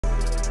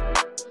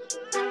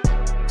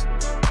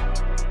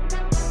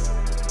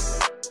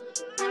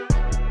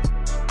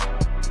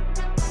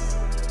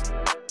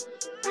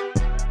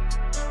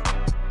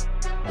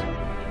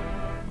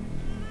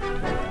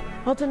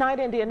Well, tonight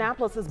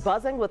Indianapolis is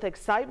buzzing with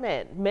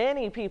excitement.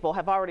 Many people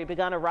have already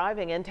begun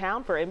arriving in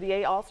town for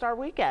NBA All-Star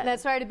Weekend.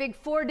 That's right, a big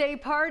four-day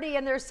party,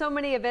 and there's so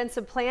many events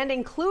planned,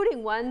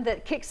 including one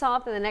that kicks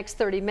off in the next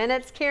 30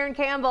 minutes. Karen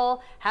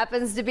Campbell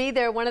happens to be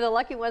there, one of the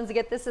lucky ones to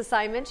get this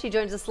assignment. She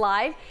joins us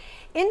live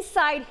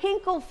inside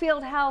Hinkle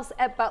Fieldhouse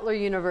at Butler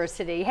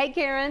University. Hey,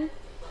 Karen.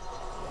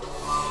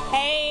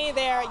 Hey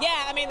there.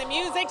 Yeah, I mean, the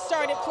music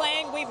started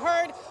playing. We've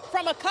heard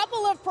from a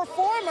couple of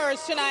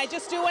performers tonight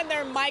just doing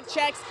their mic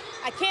checks.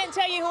 I can't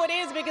tell you who it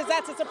is because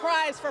that's a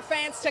surprise for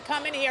fans to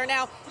come in here.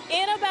 Now,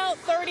 in about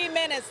 30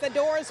 minutes, the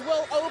doors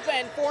will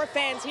open for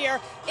fans here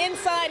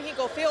inside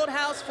Hinkle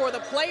Fieldhouse for the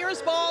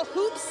Players Ball,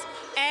 Hoops,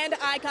 and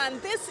Icon.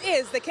 This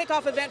is the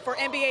kickoff event for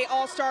NBA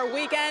All-Star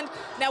Weekend.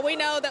 Now, we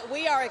know that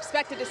we are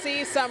expected to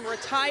see some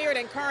retired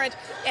and current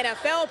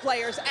NFL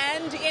players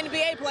and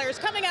NBA players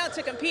coming out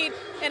to compete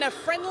in a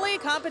friendly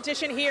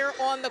competition here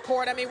on the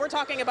court. I mean, we're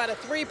talking about a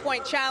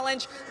three-point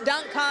challenge,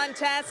 dunk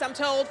contest. I'm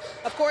told,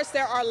 of course,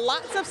 there are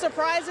lots of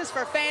surprises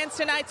for fans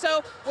tonight.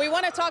 So we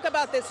want to talk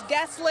about this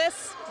guest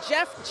list.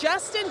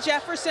 Justin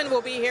Jefferson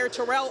will be here,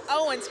 Terrell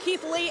Owens,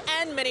 Keith Lee,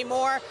 and many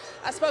more.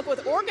 I spoke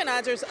with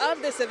organizers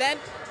of this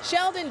event,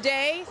 Sheldon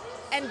Day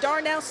and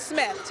Darnell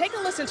Smith. Take a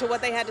listen to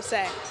what they had to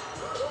say.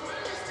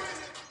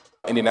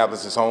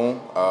 Indianapolis is home.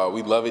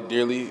 We love it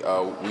dearly.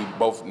 We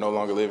both no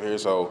longer live here,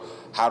 so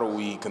how do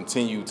we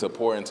continue to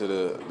pour into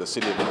the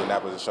city of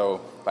Indianapolis and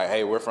show, like,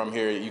 hey, we're from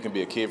here, you can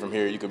be a kid from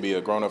here, you can be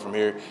a grown-up from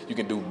here, you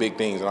can do big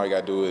things, and all you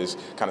got to do is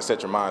kind of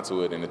set your mind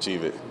to it and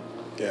achieve it.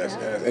 Yes,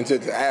 yes. And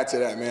to add to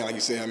that, man, like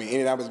you said, I mean,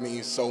 Indianapolis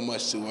means so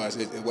much to us.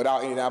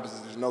 Without Indianapolis,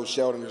 there's no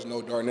Sheldon, there's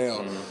no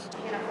Darnell.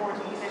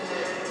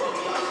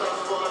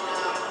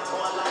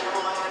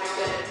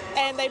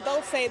 And they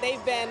both say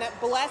they've been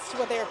blessed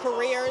with their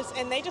careers,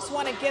 and they just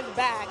want to give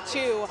back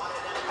to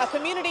a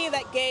community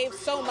that gave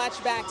so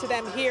much back to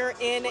them here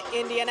in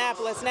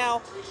Indianapolis.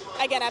 Now,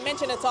 again, I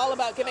mentioned it's all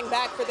about giving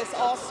back for this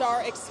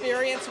All-Star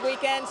Experience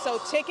weekend.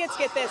 So tickets,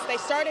 get this, they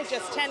start at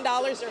just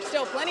 $10. There's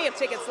still plenty of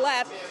tickets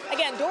left.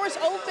 Again, doors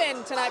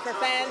open tonight for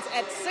fans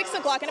at 6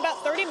 o'clock in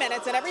about 30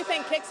 minutes, and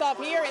everything kicks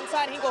off here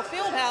inside Hinkle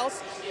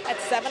Fieldhouse at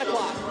 7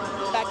 o'clock.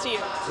 Back to you.